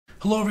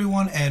Hello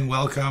everyone and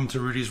welcome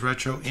to Rudy's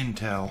Retro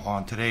Intel.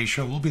 On today's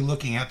show we'll be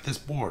looking at this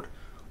board.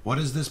 What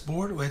is this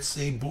board? It's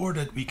a board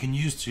that we can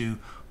use to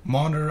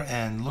monitor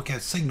and look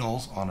at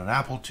signals on an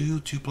Apple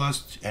II, II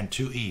Plus, and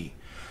IIe.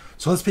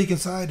 So let's peek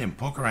inside and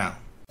poke around.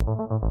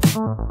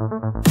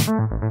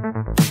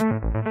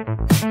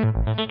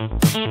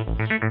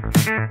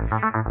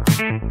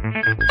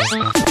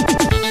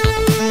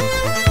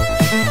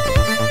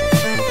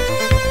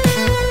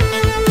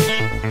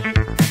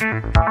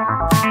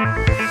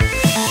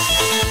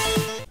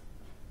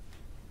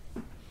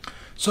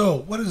 So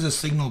what is a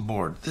signal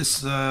board?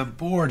 This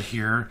board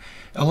here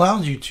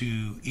allows you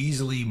to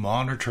easily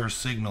monitor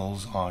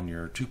signals on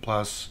your II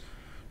Plus,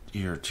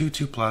 your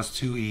II Plus,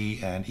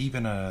 IIe, and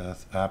even a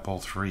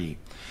Apple III,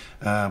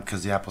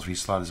 because the Apple III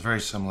slot is very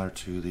similar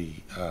to the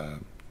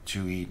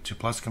IIe, II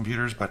Plus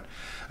computers, but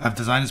I've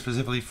designed it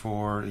specifically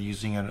for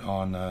using it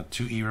on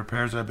IIe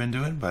repairs I've been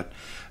doing, but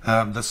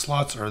the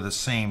slots are the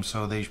same,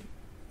 so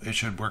it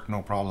should work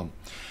no problem.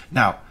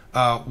 Now,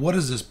 what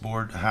does this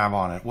board have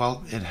on it?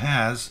 Well, it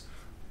has,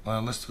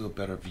 let's do a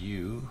better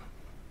view.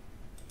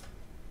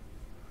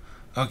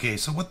 Okay,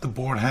 so what the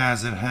board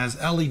has, it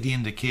has LED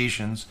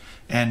indications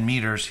and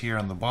meters here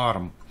on the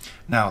bottom.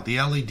 Now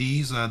the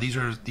LEDs,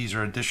 these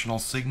are additional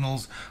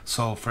signals.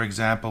 So for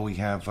example, we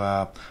have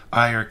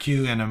I or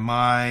Q,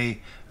 NMI,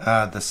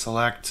 the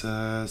select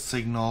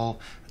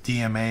signal,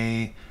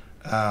 DMA,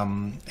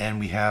 and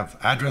we have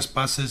address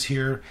buses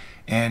here,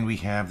 and we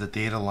have the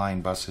data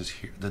line buses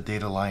here, the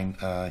data line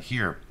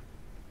here.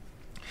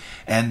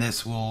 And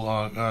this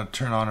will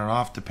turn on and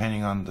off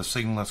depending on the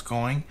signal that's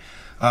going.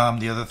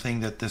 The other thing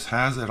that this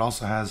has, it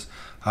also has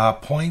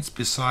points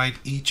beside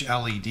each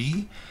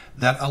LED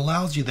that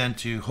allows you then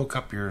to hook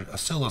up your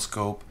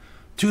oscilloscope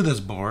to this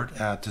board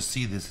to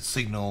see this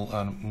signal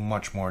in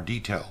much more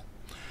detail.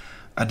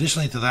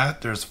 Additionally to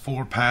that, there's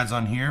 4 pads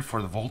on here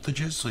for the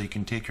voltages, so you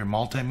can take your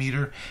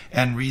multimeter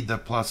and read the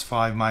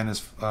 +5,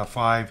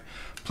 -5,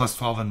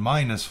 +12, and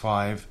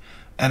 -5.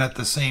 And at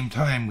the same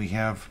time, we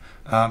have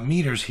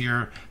meters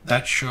here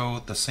that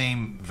show the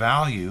same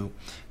value.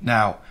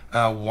 Now,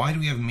 why do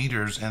we have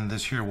meters in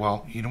this here?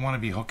 Well, you don't want to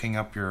be hooking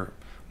up your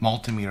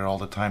multimeter all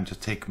the time to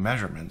take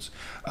measurements.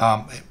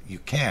 You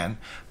can,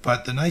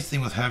 but the nice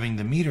thing with having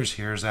the meters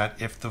here is that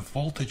if the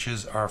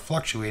voltages are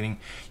fluctuating,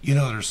 you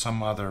know there's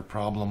some other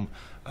problem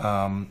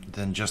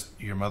than just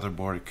your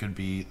motherboard. It could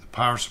be the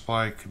power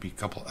supply, it could be a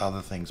couple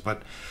other things,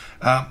 but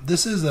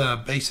this is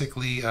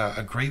basically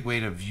a great way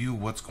to view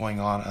what's going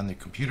on the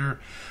computer.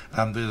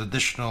 There's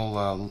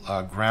additional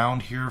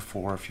ground here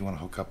for if you want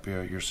to hook up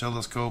your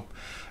oscilloscope.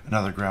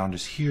 Another ground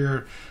is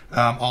here.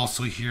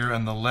 Also here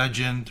in the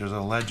legend, there's a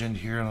legend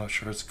here. I'm not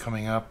sure it's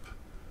coming up.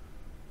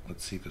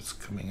 Let's see if it's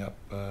coming up.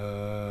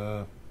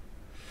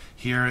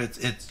 Here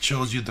it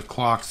shows you the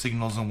clock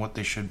signals and what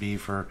they should be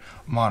for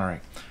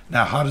monitoring.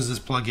 Now, how does this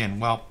plug in?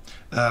 Well,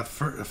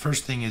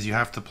 first thing is you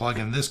have to plug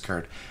in this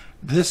card.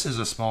 This is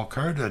a small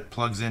card that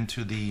plugs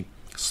into the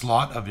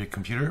slot of your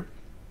computer.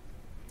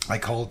 I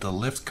call it the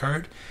lift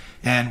card.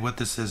 And what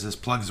this is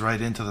plugs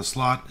right into the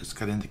slot. It's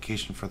got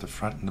indication for the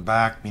front and the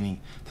back, meaning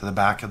to the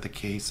back of the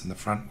case and the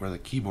front where the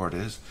keyboard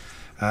is.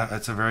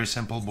 It's a very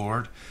simple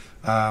board.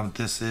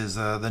 This is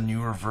the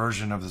newer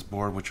version of this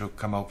board, which will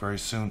come out very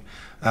soon.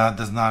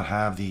 Does not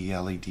have the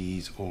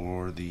LEDs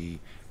or the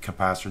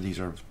capacitor. These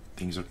are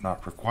things that are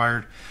not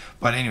required.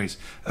 But anyways,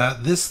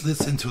 this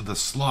fits into the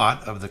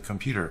slot of the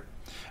computer.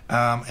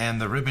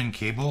 And the ribbon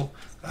cable,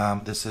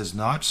 this is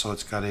notched, so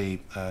it's got a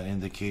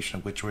indication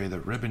of which way the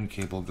ribbon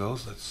cable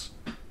goes. Let's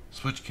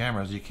switch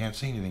cameras. You can't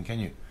see anything, can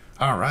you?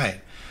 All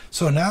right.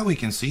 So now we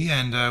can see,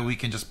 and we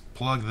can just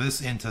plug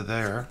this into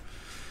there,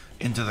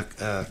 into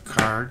the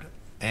card.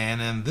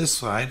 And then this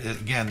side,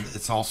 again,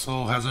 it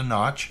also has a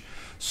notch,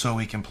 so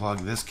we can plug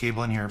this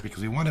cable in here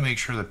because we want to make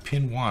sure that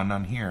pin 1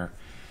 on here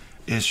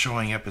is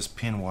showing up as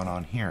pin 1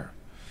 on here.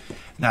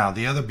 Now,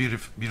 the other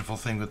beautiful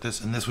thing with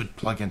this, and this would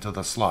plug into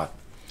the slot.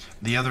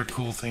 The other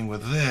cool thing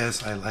with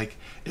this I like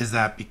is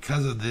that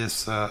because of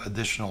this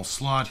additional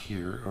slot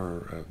here,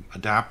 or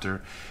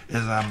adapter,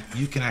 is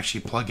you can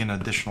actually plug in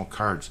additional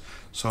cards.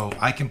 So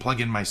I can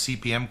plug in my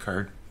CPM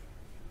card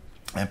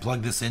and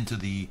plug this into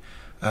the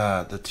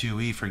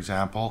IIe, for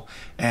example,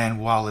 and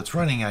while it's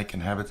running I can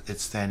have it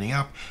standing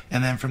up,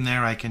 and then from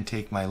there I can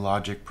take my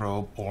logic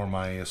probe or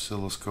my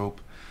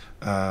oscilloscope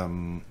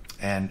and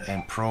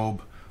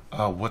probe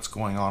what's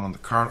going on the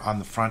card on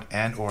the front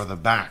and or the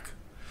back.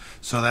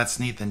 So that's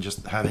neat than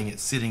just having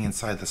it sitting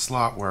inside the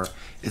slot where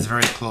it's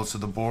very close to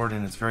the board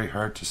and it's very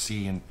hard to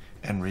see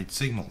and read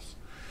signals.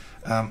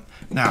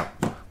 Now,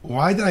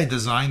 why did I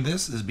design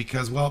this? Is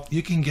because, well,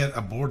 you can get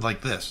a board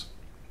like this.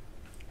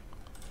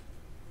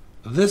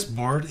 This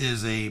board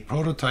is a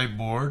prototype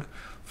board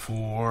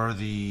for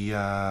the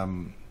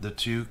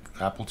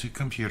Apple II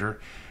computer,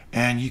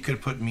 and you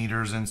could put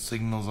meters and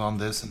signals on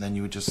this, and then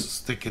you would just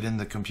stick it in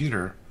the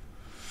computer.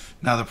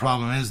 Now the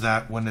problem is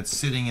that when it's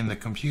sitting in the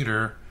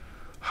computer,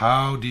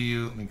 how do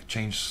you, let me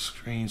change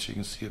screen so you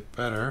can see it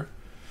better.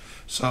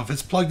 So if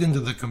it's plugged into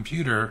the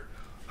computer,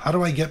 how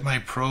do I get my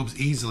probes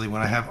easily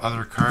when I have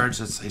other cards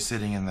that say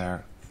sitting in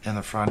there in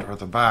the front or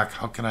the back?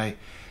 How can I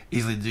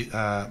easily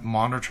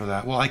monitor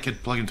that? Well, I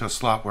could plug into a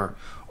slot or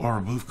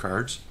remove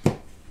cards,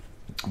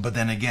 but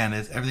then again,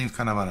 everything's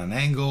kind of on an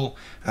angle.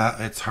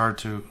 It's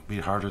harder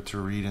to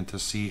read and to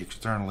see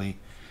externally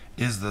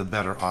is the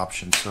better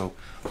option. So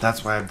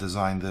that's why I've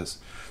designed this.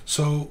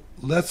 So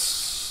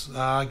let's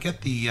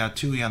get the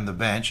 2E on the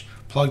bench,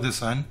 plug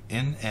this in,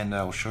 and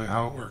I'll show you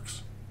how it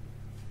works.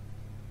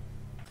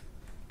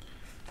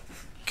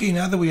 Okay,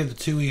 now that we have the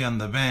 2E on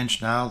the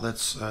bench, now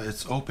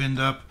it's opened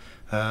up.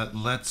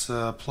 Let's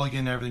plug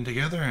in everything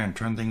together and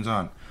turn things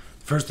on.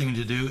 First thing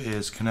to do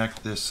is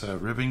connect this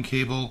ribbon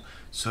cable.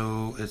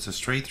 So it's a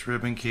straight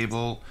ribbon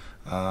cable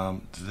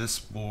to this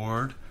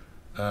board.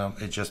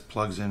 It just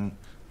plugs in.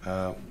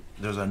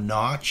 There's a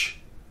notch.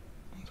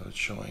 So it's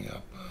showing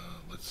up.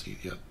 Let's see.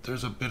 Yeah,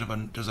 there's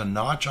a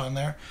notch on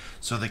there.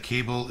 So the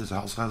cable also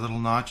has a little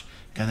notch,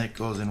 and it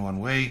goes in one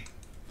way,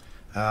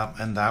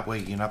 and that way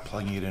you're not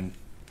plugging it in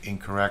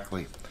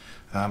incorrectly.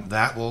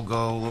 That will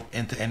go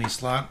into any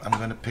slot. I'm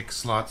going to pick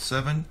slot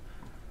 7.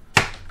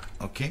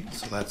 Okay,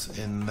 so that's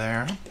in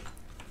there.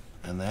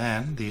 And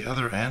then the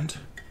other end,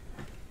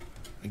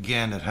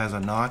 again, it has a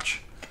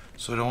notch,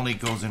 so it only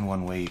goes in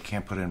one way. You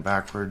can't put it in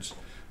backwards,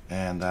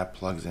 and that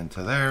plugs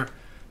into there.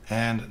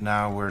 And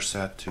now we're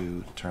set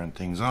to turn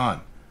things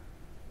on.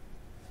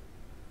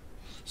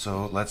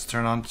 So let's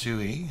turn on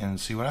 2E and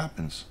see what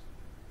happens.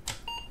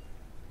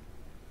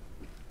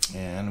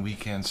 And we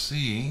can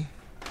see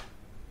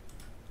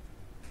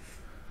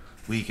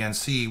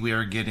we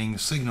are getting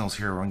signals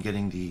here. We're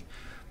getting the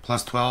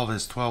plus 12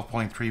 is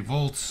 12.3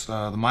 volts.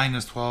 The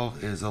minus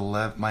 12 is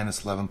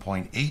minus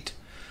 11.8.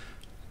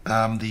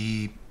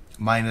 The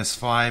minus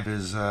 5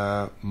 is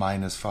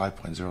minus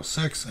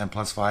 5.06, and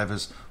plus 5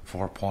 is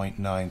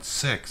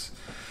 4.96.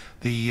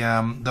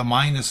 The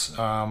minus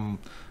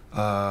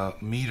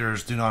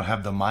meters do not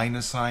have the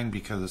minus sign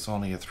because it's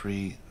only a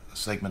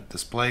 3-segment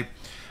display,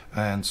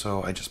 and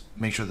so I just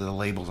make sure that the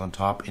labels on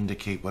top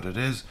indicate what it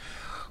is.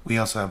 We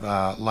also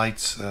have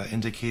lights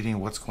indicating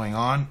what's going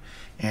on,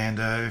 and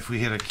if we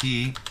hit a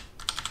key,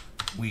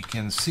 we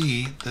can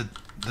see that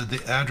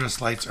the address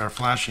lights are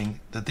flashing.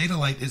 The data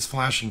light is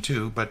flashing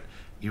too, but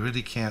you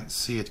really can't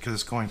see it because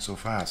it's going so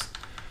fast.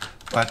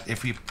 But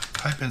if we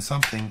type in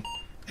something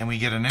and we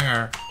get an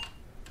error,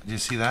 do you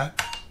see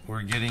that?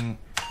 We're getting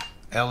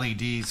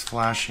LEDs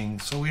flashing,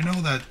 so we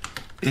know that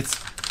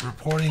it's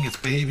reporting, it's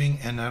behaving.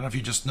 And I don't know if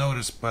you just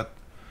noticed, but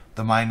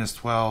the minus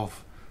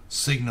 12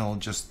 signal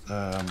just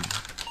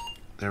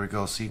there we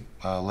go. See,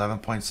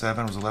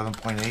 11.7 was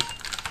 11.8.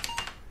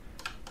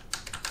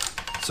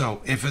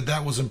 So if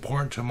that was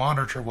important to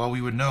monitor, well, we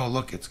would know,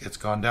 look, it's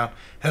gone down.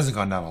 It hasn't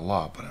gone down a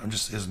lot, but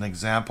just as an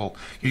example,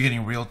 you're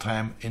getting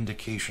real-time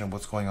indication of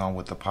what's going on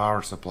with the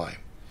power supply.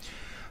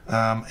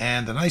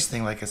 And the nice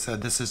thing, like I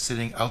said, this is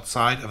sitting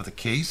outside of the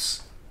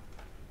case.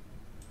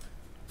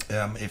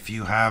 If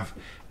you have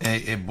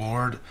a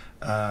board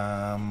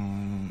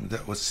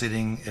that was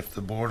sitting, if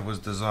the board was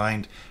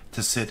designed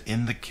to sit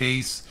in the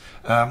case,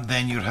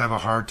 then you'd have a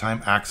hard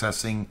time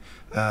accessing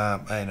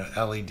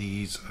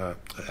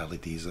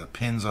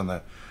pins on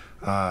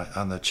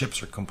the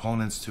chips or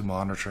components to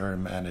monitor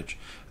and manage.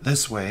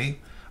 This way,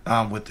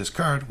 with this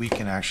card, we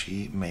can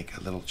actually make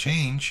a little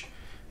change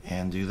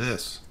and do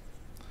this.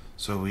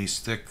 So we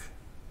stick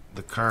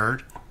the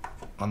card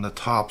on the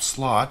top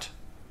slot,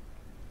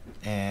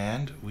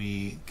 and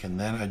we can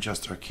then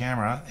adjust our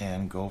camera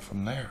and go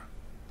from there.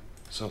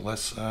 So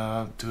let's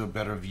do a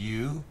better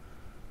view,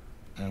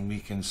 and we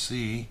can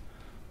see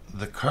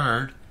the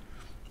card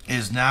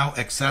is now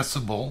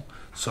accessible,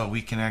 so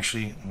we can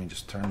actually, let me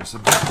just turn this a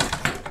bit.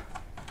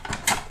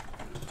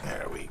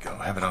 There we go.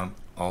 I have it on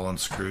all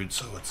unscrewed,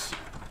 so it's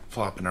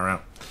flopping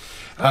around.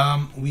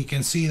 We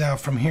can see now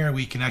from here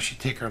we can actually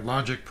take our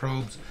logic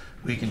probes,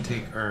 we can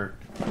take our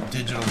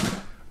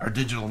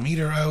digital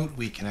meter out,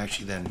 we can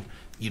actually then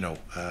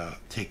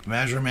take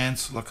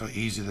measurements. Look how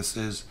easy this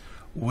is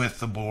with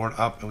the board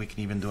up, and we can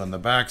even do on the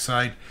back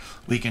side.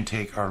 We can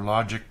take our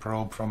logic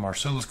probe from our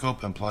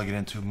oscilloscope and plug it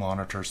into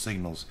monitor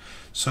signals.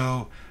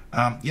 So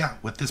yeah,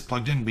 with this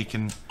plugged in, we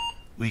can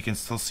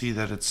still see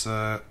that it's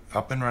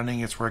up and running,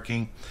 it's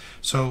working.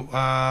 So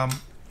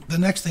the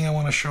next thing I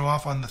want to show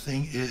off on the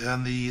thing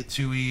on the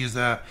 2E is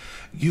that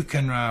you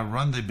can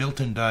run the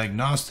built-in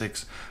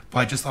diagnostics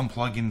by just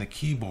unplugging the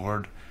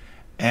keyboard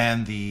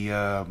and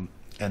the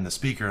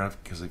speaker,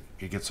 because it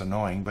gets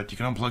annoying, but you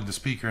can unplug the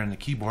speaker and the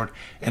keyboard,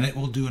 and it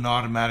will do an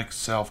automatic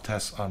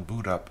self-test on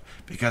boot up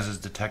because it's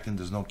detecting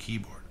there's no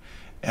keyboard.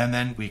 And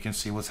then we can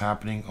see what's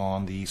happening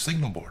on the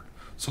signal board.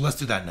 So let's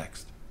do that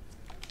next.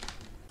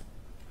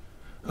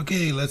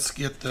 Okay, let's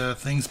get the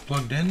things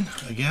plugged in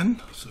again.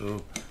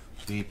 So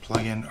we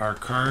plug in our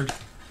card.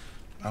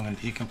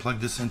 You can plug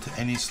this into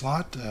any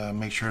slot.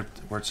 Make sure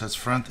where it says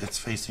front, it's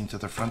facing to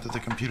the front of the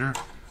computer.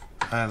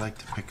 I like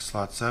to pick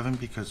slot 7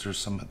 because there's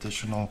some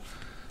additional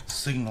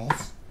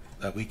signals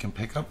that we can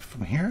pick up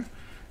from here.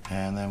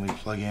 And then we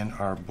plug in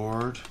our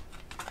board,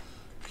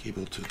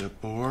 cable to the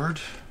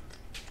board.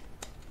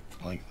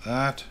 like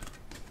that.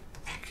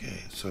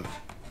 Okay, so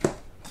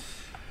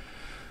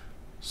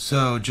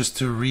just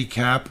to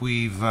recap,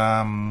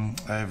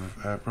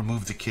 I've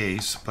removed the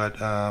case, but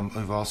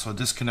we've also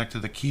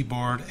disconnected the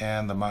keyboard,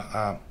 and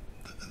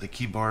the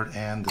keyboard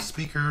and the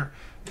speaker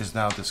is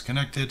now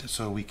disconnected,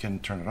 so we can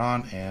turn it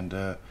on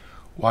and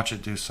watch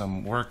it do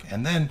some work.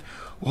 And then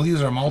we'll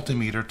use our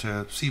multimeter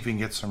to see if we can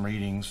get some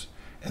readings,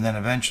 and then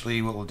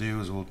eventually what we'll do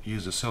is we'll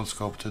use the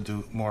oscilloscope to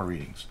do more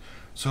readings.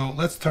 So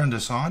let's turn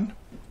this on.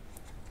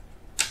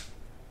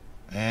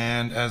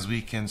 And as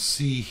we can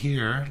see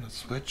here, let's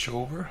switch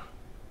over.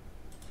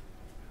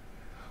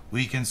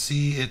 We can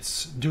see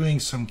it's doing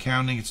some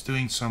counting. It's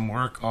doing some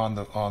work on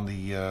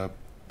the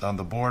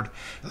board.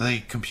 The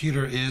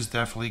computer is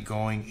definitely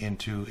going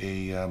into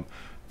a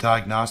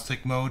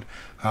diagnostic mode.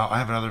 I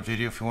have another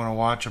video if you want to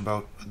watch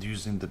about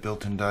using the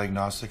built-in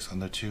diagnostics on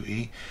the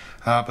IIe.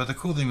 But the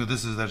cool thing with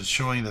this is that it's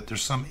showing that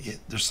there's some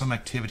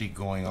activity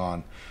going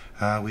on.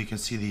 We can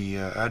see the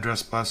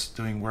address bus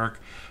doing work.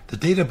 The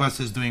data bus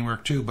is doing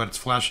work too, but it's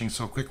flashing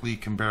so quickly you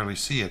can barely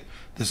see it.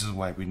 This is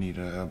why we need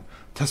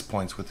test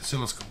points with the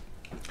oscilloscope.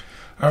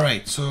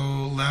 Alright,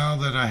 so now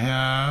that I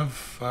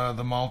have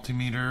the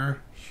multimeter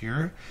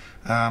here,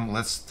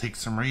 let's take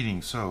some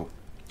readings. So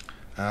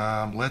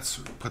let's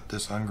put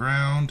this on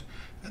ground,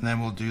 and then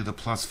we'll do the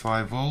plus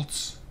 5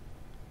 volts.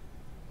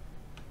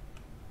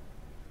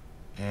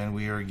 And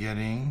we are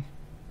getting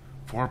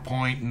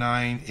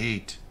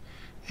 4.98.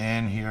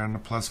 And here on the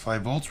plus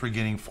 5 volts, we're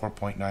getting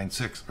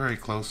 4.96. Very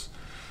close.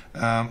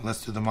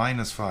 Let's do the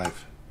minus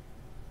 5.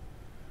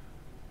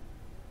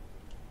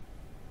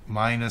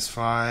 Minus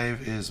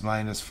 5 is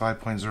minus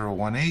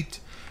 5.018,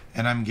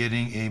 and I'm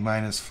getting a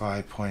minus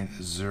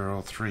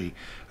 5.03.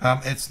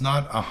 It's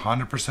not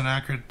 100%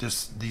 accurate.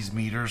 These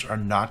meters are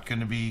not going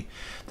to be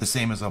the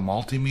same as a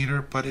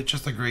multimeter, but it's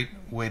just a great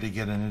way to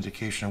get an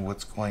indication of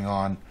what's going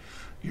on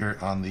here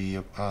on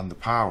the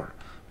power.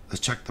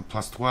 Let's check the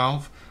plus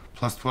 12.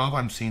 Plus 12,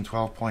 I'm seeing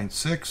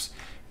 12.6,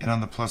 and on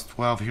the plus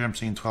 12 here, I'm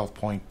seeing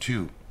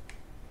 12.2.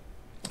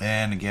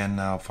 And again,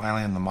 now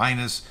finally on the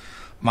minus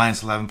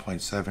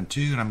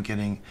 11.72, and I'm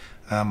getting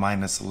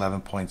minus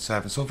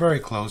 11.7. So very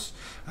close.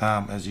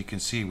 As you can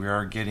see, we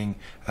are getting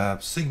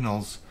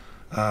signals.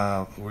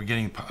 We're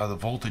getting the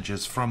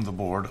voltages from the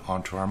board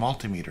onto our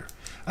multimeter.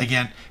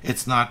 Again,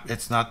 it's not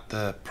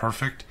the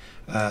perfect.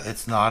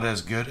 It's not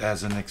as good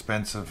as an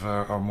expensive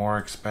or more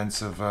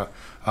expensive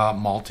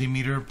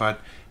multimeter, but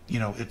you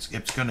know,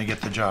 it's going to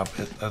get the job.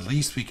 At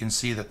least we can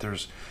see that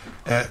there's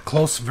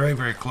close, very,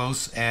 very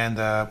close, and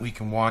we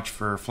can watch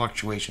for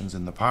fluctuations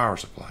in the power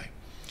supply.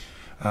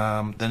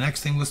 The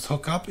next thing let's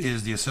hook up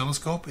is the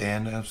oscilloscope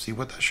and see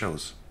what that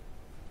shows.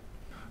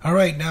 All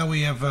right, now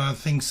we have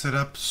things set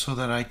up so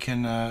that I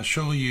can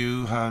show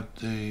you how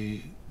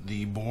the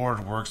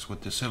board works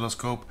with the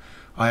oscilloscope.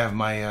 I have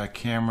my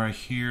camera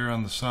here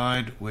on the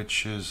side,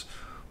 which is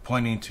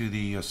pointing to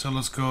the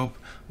oscilloscope.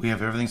 We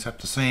have everything set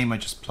the same. I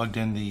just plugged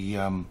in the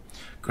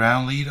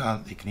ground lead.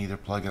 You can either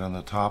plug it on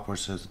the top where it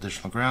says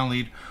additional ground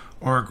lead,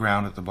 or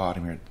ground at the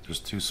bottom here. There's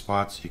two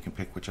spots. You can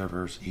pick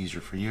whichever is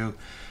easier for you.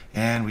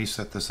 And we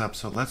set this up.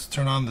 So let's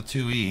turn on the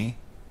IIe.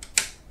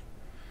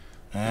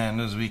 And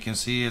as we can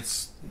see,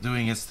 it's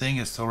doing its thing.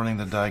 It's still running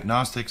the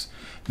diagnostics.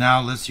 Now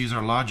let's use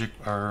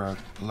our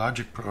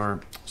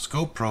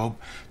scope probe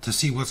to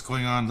see what's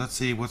going on. Let's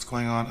see what's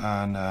going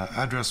on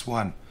address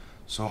 1.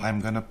 So I'm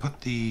going to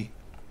put the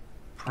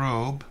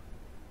probe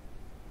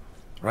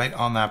right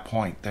on that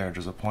point there.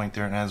 There's a point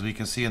there, and as we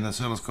can see in the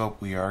oscilloscope,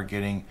 we are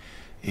getting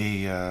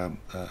a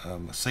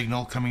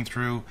signal coming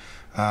through.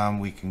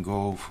 We can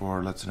go for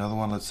another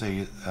one. Let's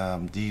say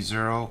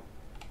D0.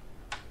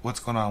 What's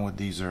going on with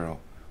D0?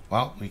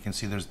 Well, we can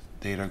see there's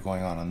data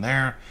going on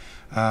there.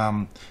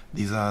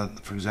 These are,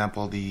 for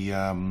example, the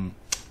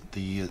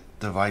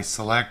device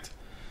select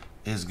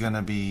is going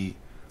to be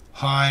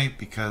high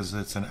because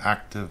it's an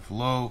active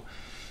low.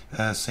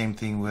 Same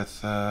thing with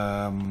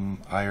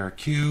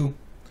IRQ.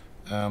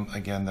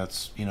 Again,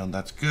 that's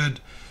good.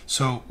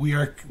 So we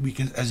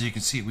can, as you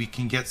can see, we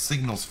can get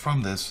signals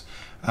from this.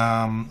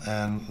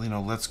 And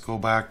let's go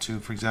back to,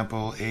 for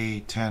example,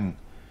 A10,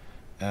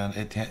 and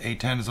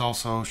A10 is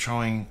also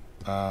showing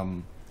a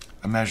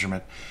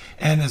measurement.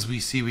 And as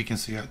we can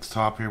see at the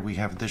top here, we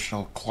have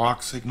additional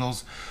clock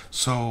signals.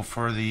 So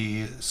for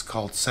it's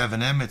called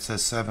 7M, it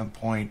says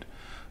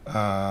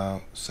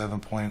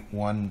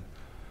 7.17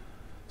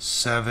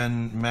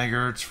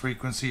 megahertz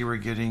frequency. We're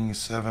getting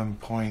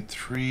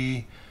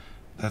 7.3.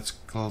 That's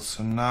close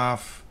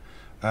enough.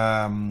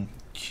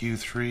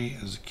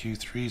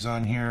 Q3 is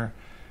on here.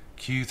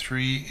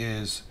 Q3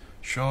 is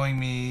showing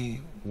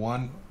me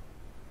 3.0,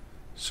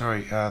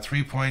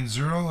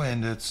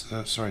 and it's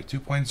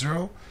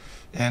 2.0,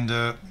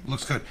 and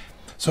looks good.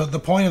 So the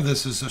point of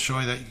this is to show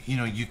you that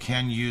you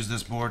can use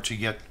this board to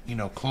get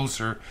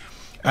closer,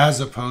 as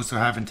opposed to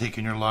having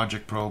taken your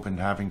logic probe and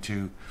having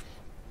to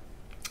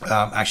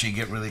actually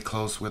get really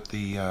close with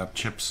the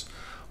chips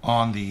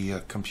on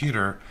the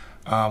computer,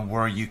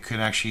 where you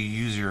can actually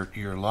use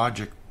your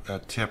logic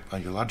tip,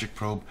 your logic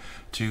probe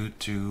to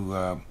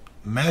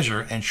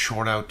measure and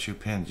short out 2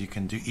 pins. You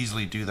can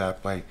easily do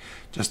that by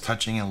just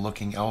touching and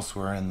looking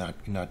elsewhere and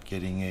not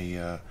getting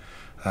a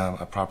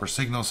proper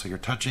signal. So you're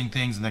touching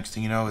things, next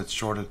thing you know it's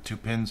shorted 2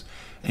 pins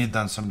and you've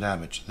done some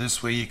damage.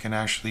 This way you can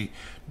actually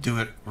do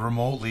it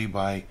remotely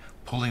by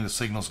pulling the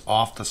signals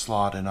off the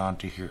slot and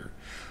onto here.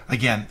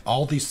 Again,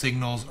 all these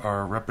signals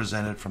are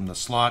represented from the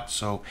slot,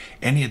 so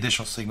any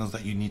additional signals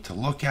that you need to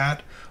look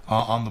at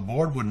on the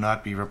board would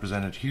not be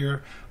represented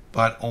here,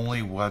 but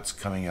only what's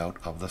coming out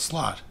of the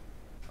slot.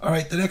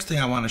 Alright, the next thing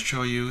I want to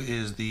show you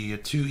is the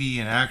 2E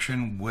in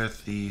action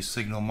with the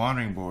signal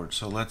monitoring board.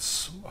 So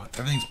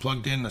everything's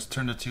plugged in. Let's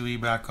turn the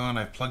 2E back on.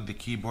 I've plugged the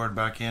keyboard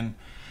back in,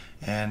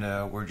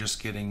 and we're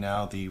just getting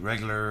now the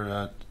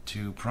regular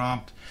to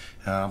prompt.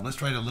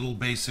 Let's write a little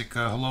basic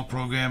hello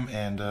program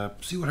and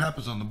see what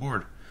happens on the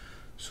board.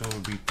 So it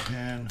would be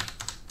 10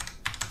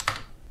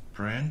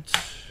 print.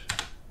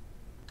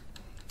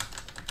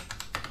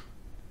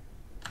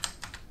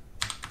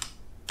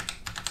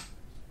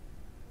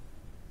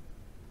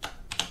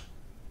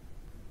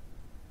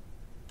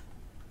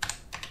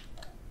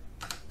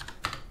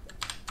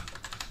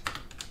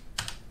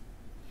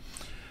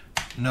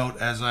 Note,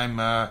 as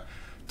I'm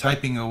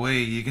typing away,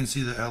 you can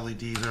see the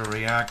LEDs are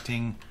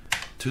reacting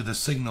to the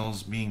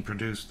signals being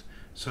produced.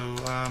 So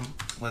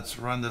let's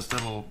run this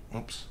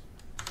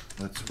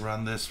let's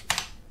run this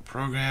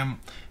program,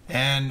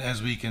 and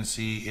as we can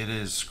see, it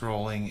is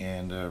scrolling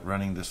and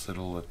running this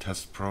little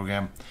test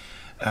program.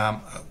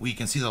 We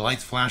can see the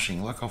lights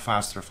flashing. Look how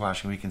fast they're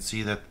flashing. We can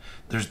see that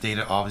there's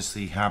data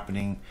obviously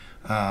happening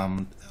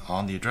on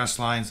the address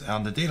lines,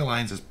 on the data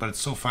lines, but it's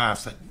so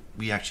fast that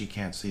we actually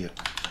can't see it.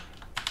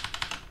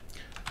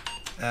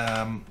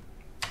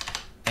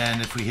 And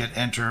if we hit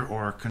enter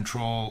or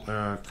control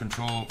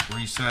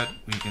reset,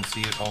 we can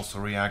see it also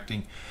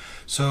reacting.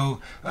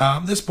 So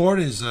this board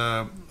is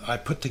I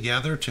put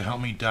together to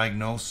help me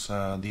diagnose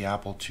the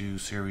Apple II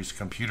series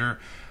computer.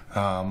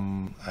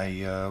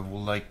 I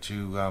would like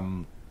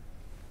to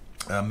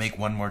make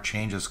one more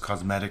change, as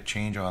cosmetic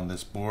change on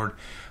this board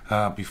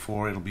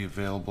before it'll be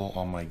available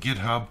on my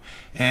GitHub,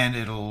 and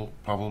it'll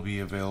probably be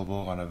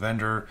available on a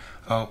vendor.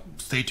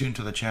 Stay tuned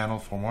to the channel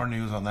for more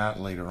news on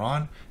that later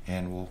on,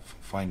 and we'll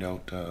find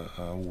out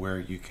where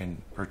you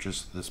can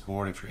purchase this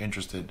board if you're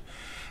interested.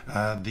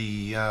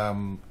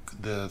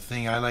 The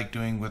thing I like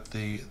doing with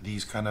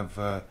these kind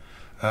of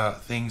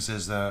things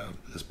is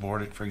this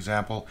board, for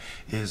example,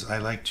 is I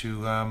like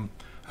to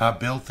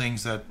build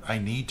things that I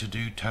need to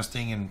do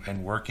testing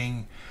and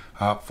working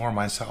for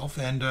myself,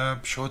 and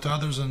show it to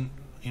others, and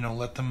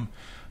let them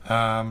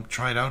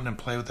try it out and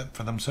play with it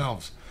for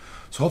themselves.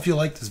 So hope you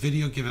liked this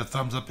video. Give it a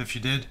thumbs up if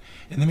you did.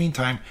 In the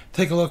meantime,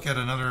 take a look at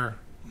another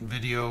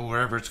video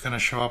wherever it's going to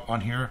show up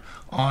on here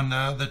on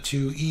the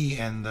 2E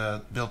and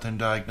the built-in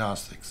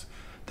diagnostics.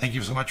 Thank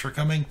you so much for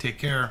coming. Take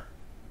care.